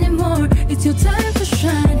it anymore It's your time to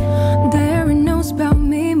shine Diary knows about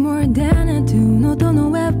me more than I do 喉の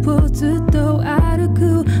上をずっと歩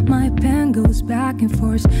く My pen goes back and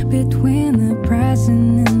forth Between the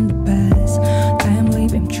present and the past Time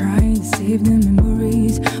leap, I'm trying to save the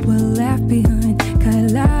memories We're left behind 変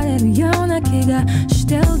えられるような気がし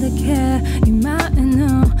てるだけ今へ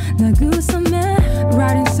の慰め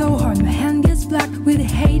Riding so hard, my hand gets black With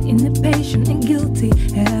hate, impatient and guilty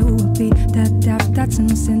It will be that depth, that's an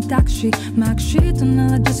選択肢 Mark sheet and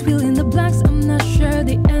I just fill in the blanks I'm not sure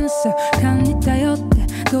the answer 勘に頼って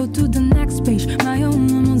Go to the next page 迷う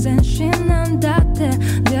のも全身なんだって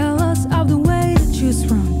There are lots of the way to choose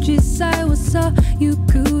from 実際はそうゆっ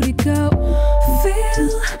くり go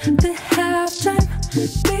Feel the halftime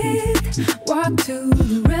beat Walk to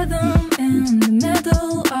the rhythm in the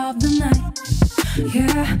middle of the night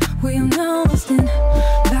Yeah, we are now lost in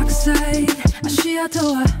backside 足跡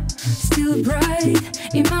は still bright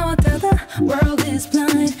今はただ world is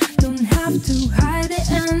blind Don't have to hide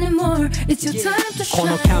it anymore It's your time to shine こ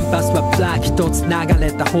のキャンパスはブラック一つ流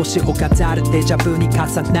れた星を飾るデジャブに重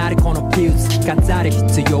なるこのフューズ着飾る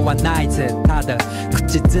必要はないぜただ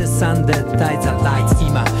口ずさんで大ザライツ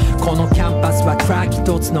今このキャンパスはクラック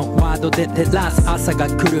一つのワードで照らす朝が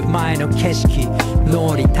来る前の景色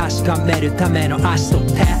脳裏確かめるための足と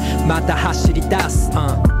手また走り出す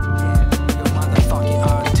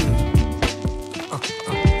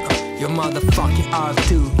Your motherfucking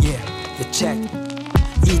R2, yeah, チェック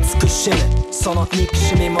慈しむその憎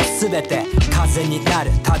しみも全て風にな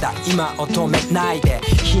るただ今を止めないで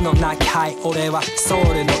火のなき灰俺はソウ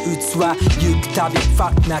ルの器行くたびフ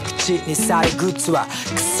ァックな口にさるグッズは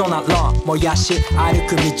クソな論燃やし歩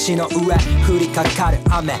く道の上降りかかる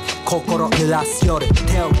雨心濡らす夜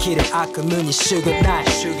手を切る悪夢に主愚ない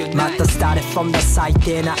またスタート from the 最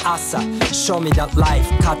低な朝 Show me the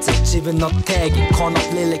life かつ自分の定義この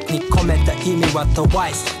リリックに込めた意味は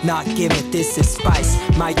twice Not give me this is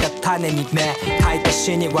spice 巻いた種に目書いた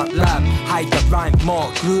詩には love 吐いたライムも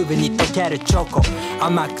うグルーヴに溶けるチョコ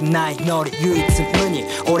甘くないノリ唯一無二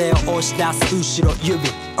俺を押し出す後ろ指、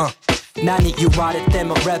何言われて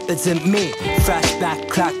も represent me Flashback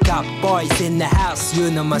crack up boys in the house You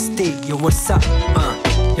know my style yo what's up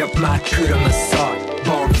Yo 真っ黒なソウル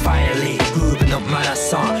Bonfire League グルーヴのマラ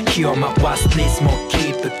ソン火を回すリズムをキ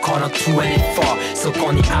ープこの24そ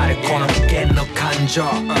こにあるこの無限の感情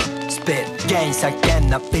スピット原因叫ん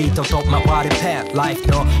だビートと回るペンライフ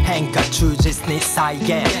の変化忠実に再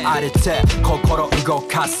現ある程心動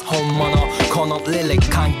かす本物このリリック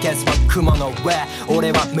完結は雲の上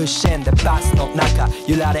俺は無心でバスの中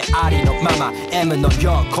揺られありのまま M の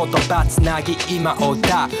よう言葉つなぎ今を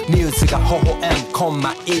だミューズが微笑むコン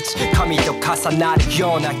マ1紙と重なる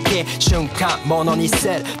ような気瞬間ものにす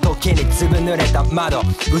る時にずぶ濡れた窓う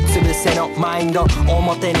つ伏せのマインド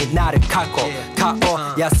表になる過去顔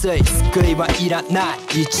安い救いはいらな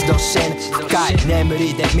い一度死ぬ深い眠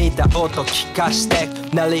りで見た音聞かして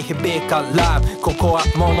鳴り響かラブここは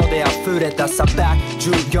物で溢れた砂漠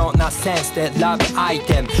重要なセンスでラブアイ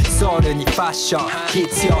テムソウルにファッション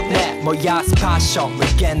必要ね燃やすパッション無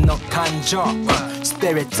限の感情スピ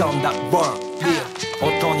リッツオンダワール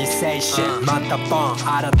音に青春またボン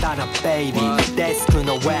新たなベイビーデスク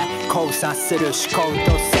の上交差する思考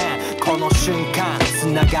と線この瞬間つ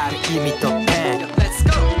ながる意味とペン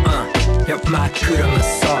真っ黒な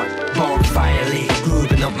ソウルボンファイアリーグル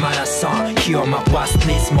ーヴのマラソン火を回す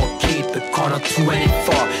リズムをキープこの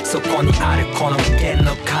24そこにあるこの無限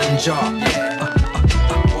の感情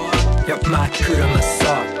真っ黒なソ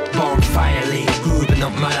ウルボンファイアリーグルーヴの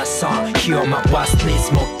マラソン火を回すリ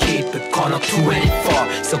ズムをキープこの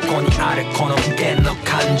24そこにあるこの無限の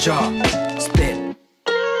感情スピット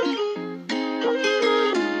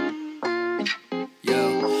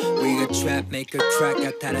Trap make a crack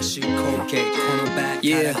新しい光景このバ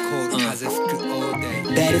ッからコール風吹く all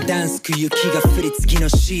day ベルダンスク雪が降り次の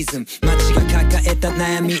シーズン街が抱えた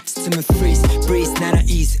悩み包むフリーズブリーズならイー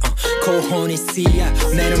ジー後方に See ya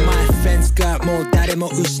目の前フレンズがもう誰も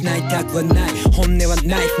失いたくはない本音は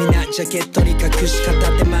ナイフになジャケットに隠し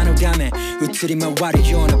片手間の画面移り回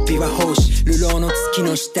るような琵琶法師流浪の月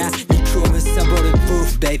の下肉を貪るブー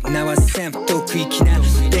フベイブ名はセン毒粋な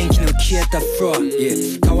電気の消えたフロア、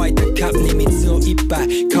乾いたカップに水を一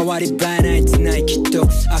杯変わり映えないつないきっと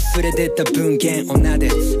溢れ出た文言をなで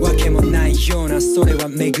わけもないようなそれは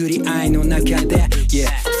巡り合いの中で、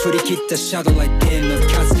振り切ったシャドウライトの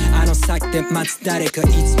数あの先で待つ誰かい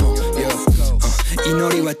つも、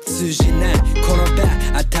祈りは通じないこの場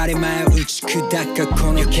当たり前を打ち砕か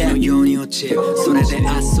この毛のように落ちるそれで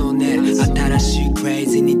遊んでる新しいクレイ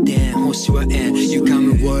ジーに電星は円歪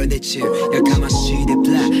むワールド中やかましいで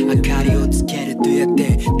ブラ明かりをつけるどうやっ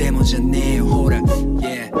てでもじゃねえよほら、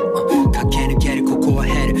駆け抜けるここは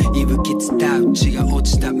ヘル息吹伝う血が落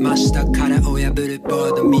ちた真下からを破るボ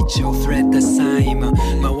ード道を触れたサイン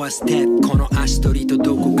今回すテープこの足取りと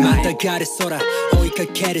どこかまたがる空追いか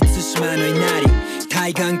ける対馬の稲荷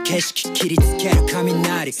対岸景色切りつける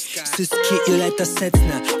雷すすき揺れた切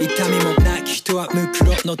な痛みもなき人は無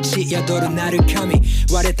黒の血宿るなる神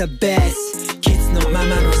割れたベースキッズのま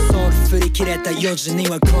まのソウル振り切れた4時に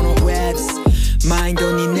はこのウェブスマイン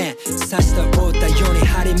ドにね刺したウォーターように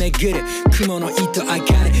張り巡る雲の糸上がる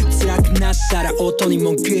辛くなったら音に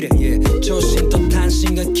潜る、長身と短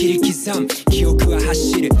身が切り刻む記憶は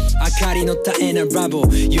走る明かりの絶えないラボ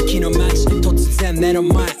雪の街突然目の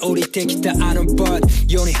前降りてきたあのボード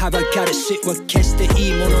世にはばかる死は決してい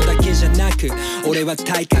いものだけじゃなく俺は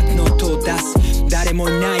体格の音を出す誰も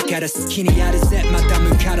いないから好きにやるぜまた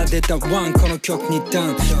無から出たワンこの曲にド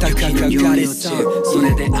ン高く上がれそうそ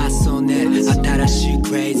れで遊んでる新しい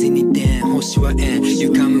クレイジーに電星は円歪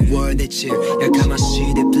むワールド中やかまし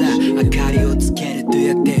いでブラ明かりをつけるどう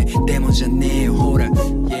やってでもじゃねえよほら、駆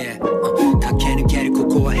け抜けるこ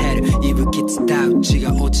こはヘル息吹伝う血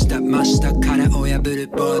が落ちた真下からを破る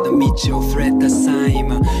ボード道を触れたサイン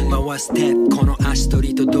今回すテープこの足取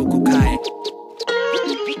りとどこかへ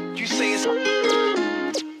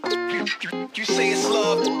You say it's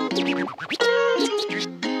love. You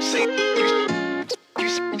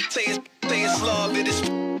say it's love. It is.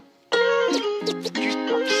 You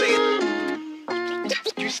say it.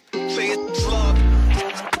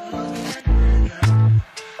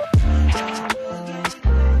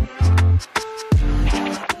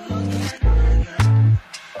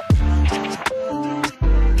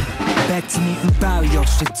 別に奪うよ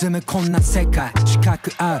沈むこんな世界四角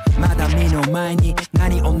合うまだ見ぬ前に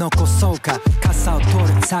何を残そうか傘を取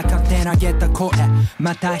る逆手投げた声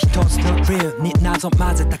また一つのリールに謎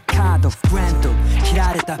混ぜたカードフレンド切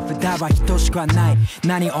られた札は等しくはない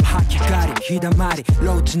何を吐きがり日だまり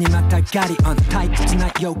ローチにまたがり退屈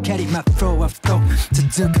なよけりまフローは太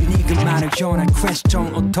続くニグマのようなクエスチョ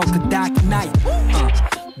ンを解くだけない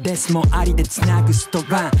ですもありでつなぐスト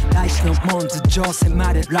ラン大事の門頭上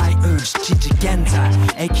迫る雷雲7時現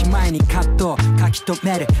在駅前に葛藤書き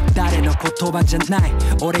留める誰の言葉じゃない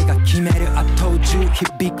俺が決める I told you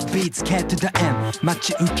響くビーツ K to the M 待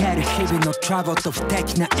ち受ける日々のトラブルと不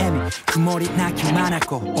敵な笑み曇りなき眼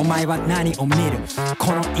お前は何を見る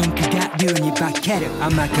このインクが竜に化ける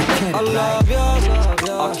甘かける I love you,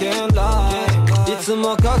 I can't lie いつ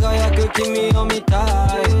も輝く君を見た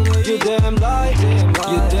い You damn right,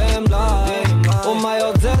 you damn right お前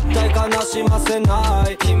を絶対悲しませな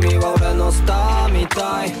い君は俺のスターみ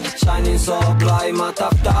たい Shining so bright また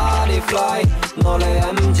二人フライ乗れ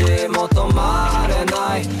MG 求まれ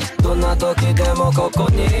ないどんな時でもここ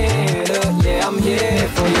にいる Yeah I'm here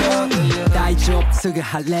for you 大丈夫すぐ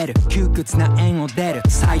晴れる窮屈な縁を出る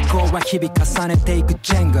最高は日々重ねていく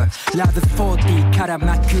ジェング Love40 から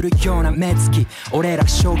まくるような目つき俺ら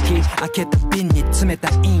正気開けた瓶に詰めた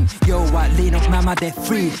イン要は理のままで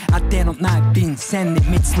フリー当てのない瓶線に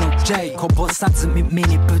蜜の J こぼさず耳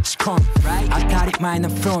にぶち込む当たり前の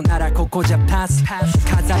フローならここじゃパス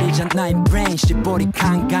飾りじゃないブレイン絞り考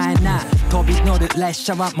えない飛び乗る列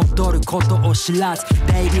車は戻ることを知らず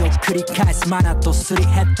出入りを繰り返すマナとすり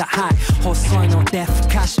減ったハイ細いのでふ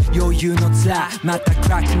かし余裕の面また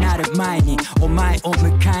暗くなる前にお前を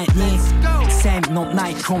迎えにセームのな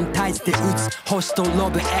いコンタイズで打つ星とロ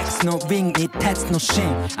ブ X のリングに鉄の芯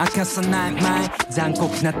明かさない前残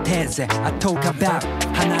酷なテーゼI talk about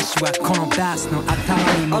話はこのバースの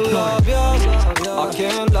頭に戻る I love you, I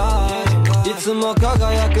can't lie いつも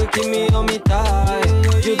輝く君を見たい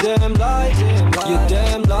You damn right, you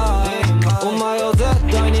damn right お前を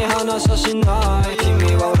絶対に話はしない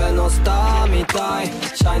君は俺のスターみたい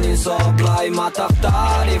Shining so bright また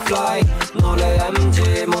二人フライ乗れ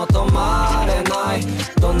MG 求まれない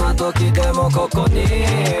どんな時でもここにいる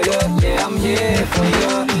Yeah I'm here for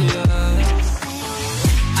you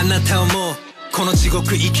あなたをもうこの地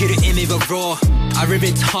獄生きる意味は Raw I rip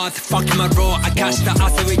it hard fuck my raw 明かした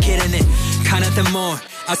朝は切れね彼方も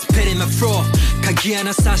I spit in my floor 鍵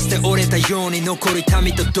穴刺して折れたように残る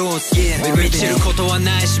民と同士 Yeah 満ちることは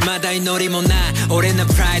ないしまだ祈りもない俺の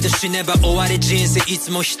プライド死ねば終わり人生い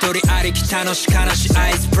つも一人歩き楽し悲しいア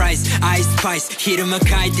イスプライスアイスパイス昼間書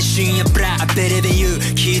いて深夜ブラ I believe in you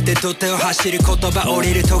聞いて土手を走る言葉降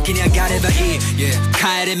りる時に上がればいい、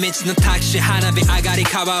yeah、帰り道のタクシー花火上がり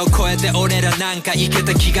川を越えて俺らなんか行け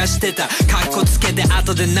た気がしてたカッコつけて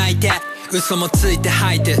後で泣いて嘘もついて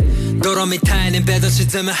吐いて泥みたいにベッド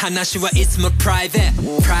沈む話はいつもプライベー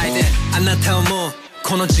トあなたをもう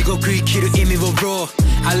この地獄生きる意味を Raw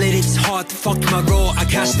I let it hard to fuck my raw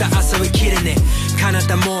明かした朝は切れね彼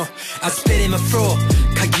方も I spit in my floor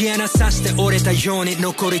鍵穴刺して折れたように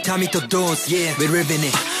残る民と同士 Yeah we living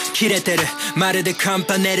it 切れてるまるでカン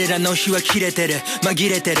パネルラの日は切れてる紛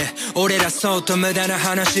れてる俺らそうと無駄な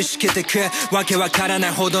話しけてくわけわからな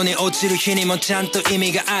いほどに落ちる日にもちゃんと意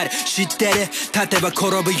味がある知ってる立てば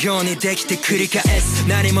転ぶようにできて繰り返す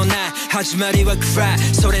何もない始まりはクライ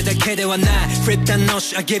それだけではない Flip the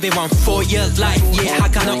notion I give it one for your life Yeah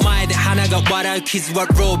墓の前で花が笑う傷は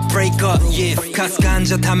ローブレイクアップ Yeah ふかす感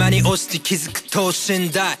情たまに落ちて気づく等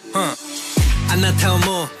身大、あなたを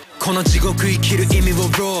もうこの地獄生きる意味を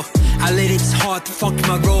Raw I let it hard to fuck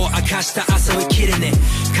my raw 明かした朝は切れね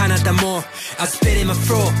彼方も I spit in my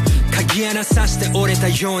floor 鍵穴刺して折れた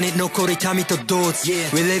ように残る民と同士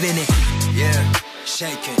Yeah we living it Yeah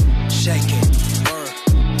shaking shaking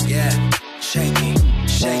Yeah shaking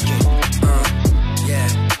shaking Yeah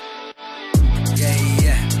Yeah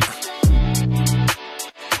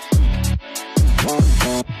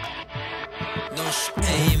No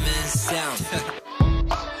shame and sound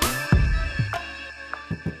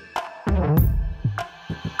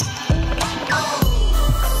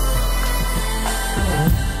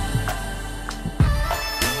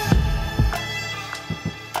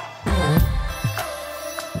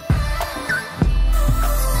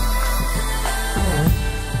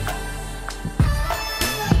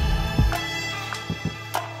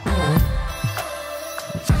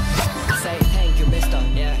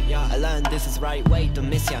This is right way to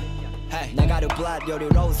miss ya Hey 流る blood より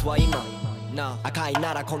ローズは今 No 赤い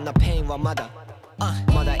ならこんなペインはまだ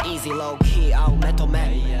まだ easy low key 青目と目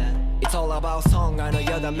It's all about song I know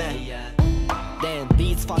you're the man Then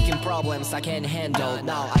these fucking problems I can't handle.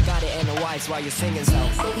 Now I got it in the wise while you're singing so.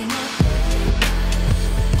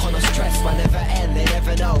 この stress will never end, they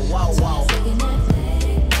never know. Wow, wow.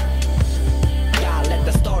 Yeah, let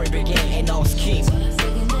the story begin, ain't no scheme.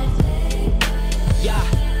 Yeah,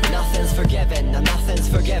 nothing's forgiven, nothing's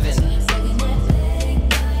forgiven.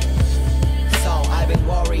 So I've been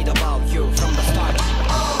worried about you from the start.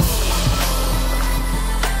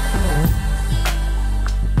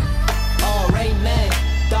 Oh, rain man,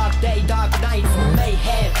 dark day, dark night,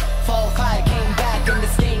 mayhem. 4-5 came back in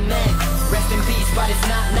this game, man. Rest in peace, but it's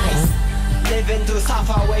not nice. Living to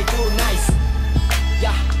suffer, way too nice.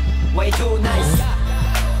 Yeah, way too nice.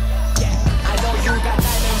 I know you got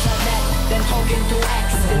diamonds on that, then talking to X.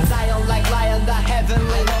 In Zion like lion, the heavenly.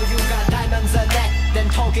 I know you got diamonds on that, then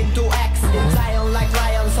talking to X. In Zion like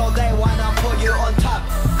lion, so they wanna put you on top.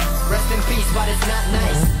 Rest in peace, but it's not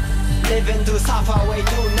nice. Living to suffer, way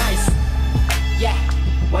too nice. Yeah,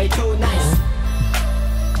 way too nice.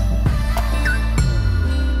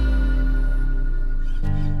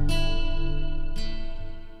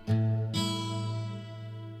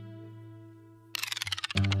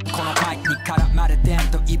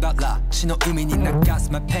血の海に流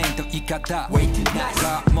す my pain と言い方 Way too nice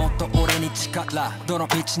がもっと俺に力どの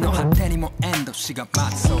道の果てにもエンドしが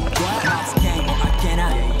待つそう待つ剣を開け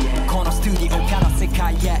ないこのスタジオから世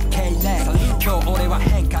界へ敬礼今日俺は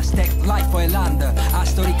変化してライフを選んだ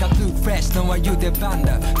足取りかルーフレッシュのはゆでバン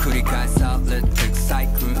ダ繰り返されてくサイ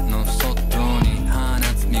クルの外に放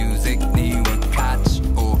つミュージックには価値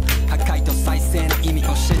を破壊と再生の意味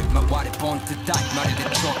を知る回れボンって大まるで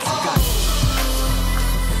超使い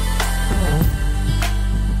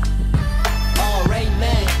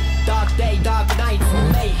Dark day, dark nights,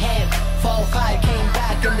 mayhem. 4-5 came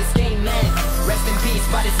back in this game, man. Rest in peace,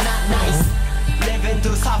 but it's not nice. Living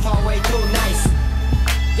to suffer, way too nice.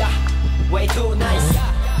 Yeah, way too nice.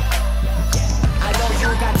 I know you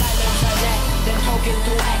got diamonds on neck, then talking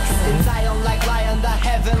to X. In Zion like lion, the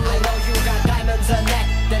heavenly. I know you got diamonds on neck,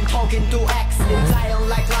 then talking to X. In Zion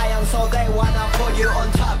like lion, so they wanna put you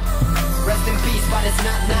on top. Rest in peace, but it's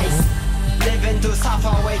not nice. Living to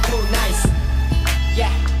suffer, way too nice.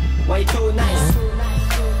 Yeah. Way too nice.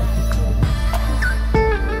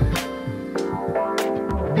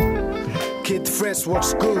 Kid Fresh,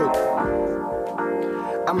 what's good?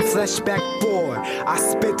 I'm flashback boy. I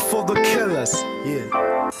spit for the killers.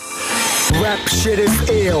 Yeah. Rap shit is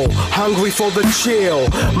ill, hungry for the chill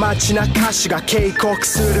街な歌詞が警告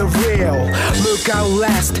する real 向かう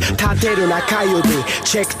last 立てる中指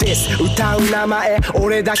Check this 歌う名前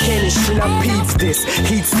俺だけにしな Peace this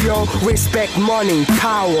必要 respect money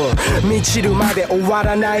power 満ちるまで終わ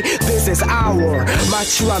らない This is our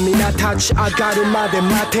街は皆立ち上がるまで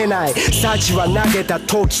待てないサジは投げた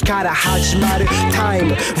時から始まる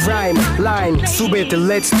Time, rhyme, line 全て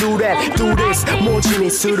Let's do that Do this 文字に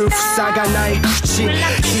する塞がない口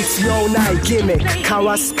必要ないギミック交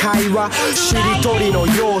わす会話しりとりの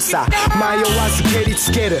要素迷わず蹴り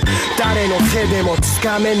つける誰の手でもつ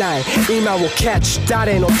かめない今をキャッチ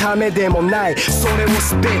誰のためでもないそれを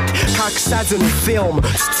スピット隠さずにフィルム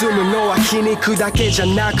包むのは皮肉だけじゃ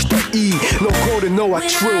なくていい残るのは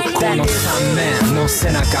true この3面の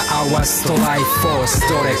背中合わすとライフフォース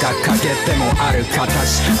どれが欠けてもある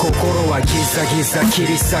形心はギザギザ切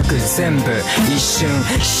り裂く全部一瞬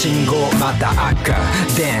信号また赤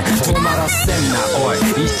で止まらせんなお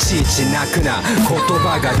いいちいち泣くな言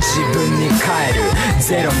葉が自分に返る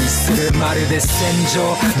ゼロにするまるで戦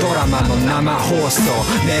場ドラマの生放送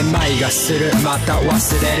めまいがするまた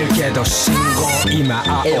忘れるけど信号今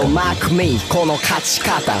青 It'll mark me この勝ち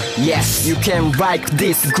方 Yes you can like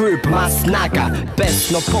this group 真っ中ベ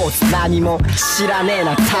スのポーズ何も知らねえ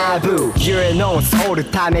なタブー Your nose 掘る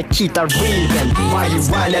ため来た Reason What you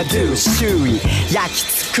wanna do 周囲焼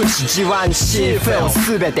き尽くしじわんシーフ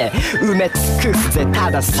ェル全て埋め尽くすぜた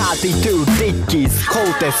だ32ディッキーズコ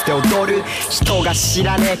ーテスで踊る人が知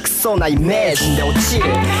らねえクソなイメージで落ちる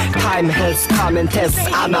Time has come and test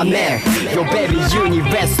I'm a man Your baby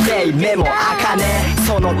universe day 目も開かねえ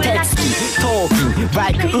その手つき Talking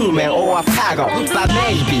like woman or a fago But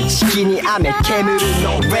maybe 四季に雨煙る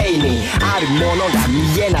の Rainy あるものが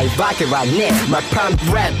見えないわけはねえ My pump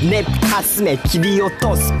red ネップかすめ切り落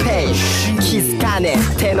とすペイ気づかね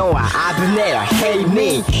えってのは危ねえよ Hey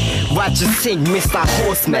me What you think Mr.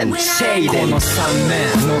 Horseman シェイデンこの3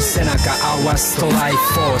面の背中合わすとライフ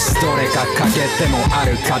フォースどれか欠けてもあ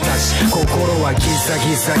る形心はギザ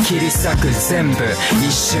ギザ切り裂く全部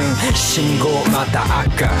一瞬信号また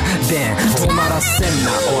赤で止まらせん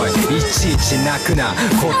なおいいちいち泣くな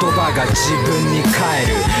言葉が自分に返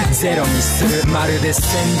るゼロにするまるで戦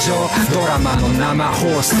場ドラマの生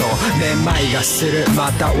放送めまいがする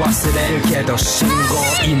また忘れるけど信号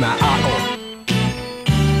今青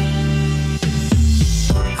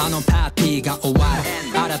あのパーティーが終わ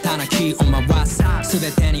る新たな気を回す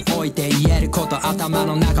全てにおいて言えること頭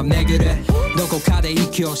の中巡るどこかで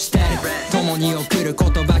息をしてる共に送る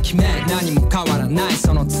言葉決める何も変わらない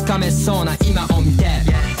そのつかめそうな今を見て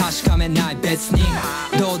確かめない別に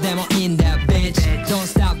どうでもいいんだよ Bitch Don't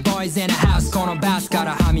stop boys in the house このバスか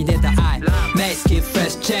らはみ出た愛メイスキーフレッ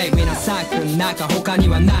シュチェイ皆サークルの中他に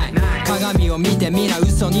はない鏡を見てみな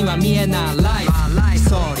嘘には見えないライフ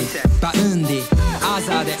ソーリーバウンディア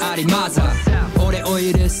ザーでありマザー俺を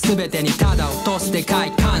許す全てにただ落とすでか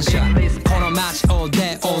い感謝この街 all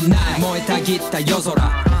day all night 燃えたぎった夜空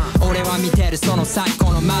俺は見てるその最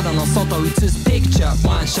高の窓の外映すピクチャー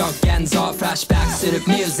ワンショット現像フラッシュバックする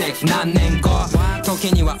ミュージック何年後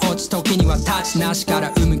時には落ち時には立ちなしか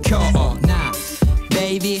ら生む今日な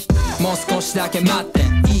ベイビーもう少しだけ待って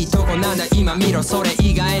いいとこなんだ今見ろそれ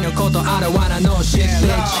以外のことI don't wanna know shit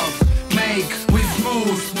bitch Make with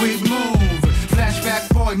move with move Flashback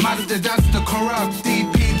boy まるで出すと corrupt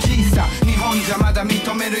DPG さ日本じゃまだ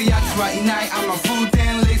認めるやつはいない I'm a food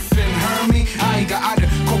and listen hear me 愛がある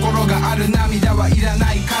心がある涙はいら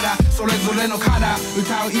ないからそれぞれのカラー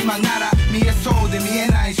歌う今なら見えそうで見え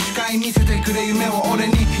ない視界見せてくれ夢を俺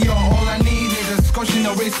に Yo all I need is 少し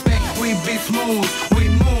の respect We be smooth we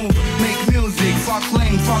move make music fuck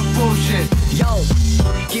lame fuck bullshit Yo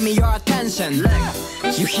give me your attention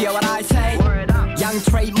You hear what I say Young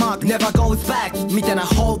trademark never goes back 見てな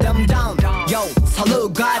hold them down Yo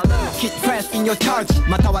salute God Hit press in your church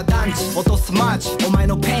または団地落とすマーチお前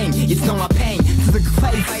の pain It's not a pain 続くフ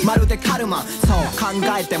ェイスまるでカルマそう考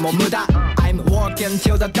えても無駄 I'm walking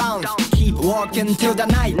till the dawn Keep walking till the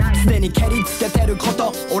night すでに蹴りつけてるこ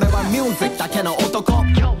と俺はミュージックだけの男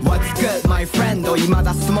What's good my friend 未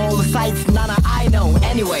だ small size なら I know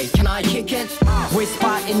Anyway can I kick it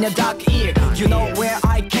Whisper in the dark ear You know where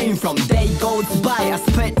I came from Day goes by I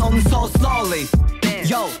spit on so slowly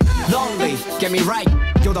Yo lonely get me right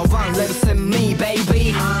You're the one listen me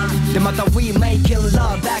baby でまた we making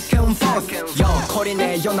love back and forth Yo 懲り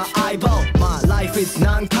ねえよな相棒 My life is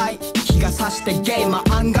難解日が差してゲーム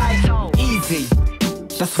案外 Easy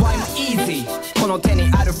That's why I'm easy この手に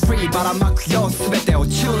ある free ばらまくよ全てを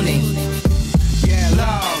チューニング Yeah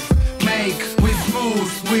love make with move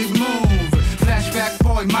with move Flashback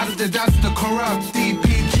boy まるで出すと corrupt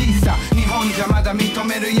DPG さ日本じゃまだ認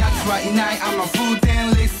めるやつはいない I'm a food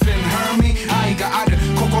and listen hear me 愛がある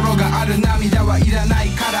心がある涙はいらない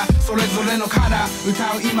からそれぞれのカラー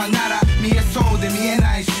歌う今なら見えそうで見え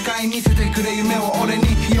ない視界見せてくれ夢を俺に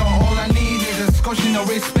Yo all I need is 少しの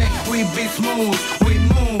respect We be smooth we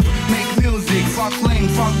move make music fuck lame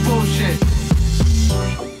fuck bullshit